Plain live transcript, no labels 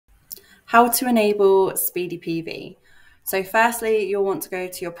How to enable Speedy PV. So firstly, you'll want to go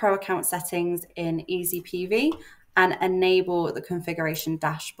to your Pro account settings in Easy PV and enable the configuration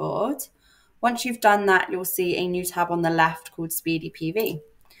dashboard. Once you've done that, you'll see a new tab on the left called Speedy PV.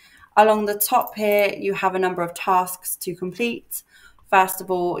 Along the top here, you have a number of tasks to complete. First of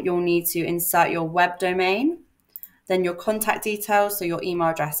all, you'll need to insert your web domain, then your contact details, so your email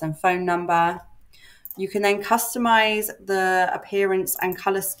address and phone number. You can then customize the appearance and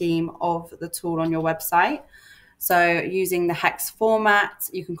color scheme of the tool on your website. So using the hex format,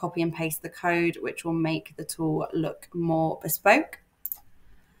 you can copy and paste the code, which will make the tool look more bespoke.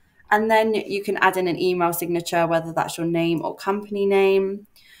 And then you can add in an email signature, whether that's your name or company name.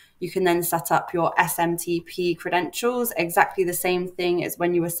 You can then set up your SMTP credentials, exactly the same thing as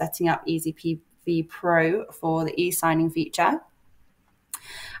when you were setting up Easy PV Pro for the e-signing feature.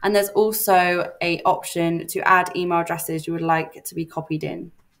 And there's also an option to add email addresses you would like to be copied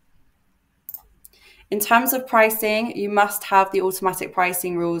in. In terms of pricing, you must have the automatic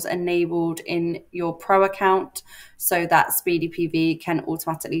pricing rules enabled in your Pro account so that Speedy PV can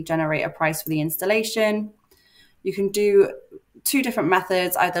automatically generate a price for the installation. You can do two different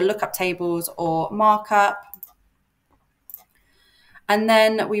methods, either lookup tables or markup. And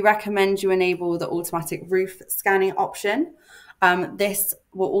then we recommend you enable the automatic roof scanning option. This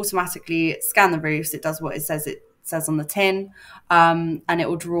will automatically scan the roofs. It does what it says on the tin, and it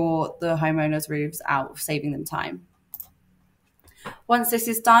will draw the homeowners' roofs out, saving them time. Once this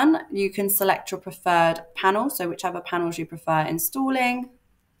is done, you can select your preferred panel, so whichever panels you prefer installing,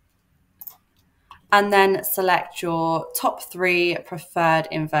 and then select your top 3 preferred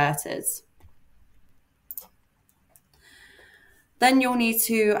inverters. Then you'll need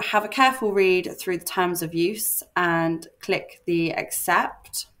to have a careful read through the terms of use and click the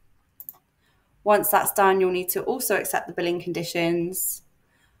accept. Once that's done, you'll need to also accept the billing conditions.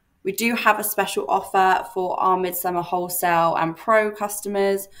 We do have a special offer for our Midsummer Wholesale and Pro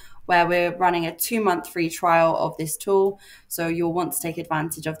customers where we're running a 2-month free trial of this tool, so you'll want to take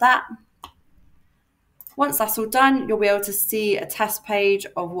advantage of that. Once that's all done, you'll be able to see a test page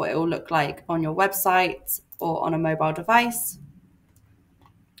of what it will look like on your website or on a mobile device.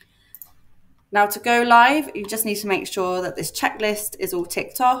 Now to go live, you just need to make sure that this checklist is all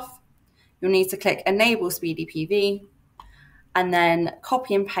ticked off. You'll need to click Enable Speedy PV and then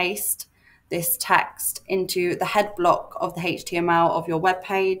copy and paste this text into the head block of the HTML of your web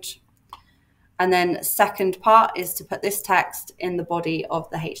page. And then second part is to put this text in the body of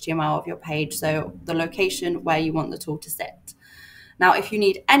the HTML of your page, so the location where you want the tool to sit. Now, if you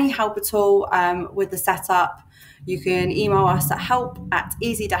need any help at all with the setup, you can email us at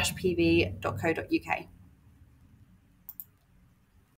help@easy-pv.co.uk.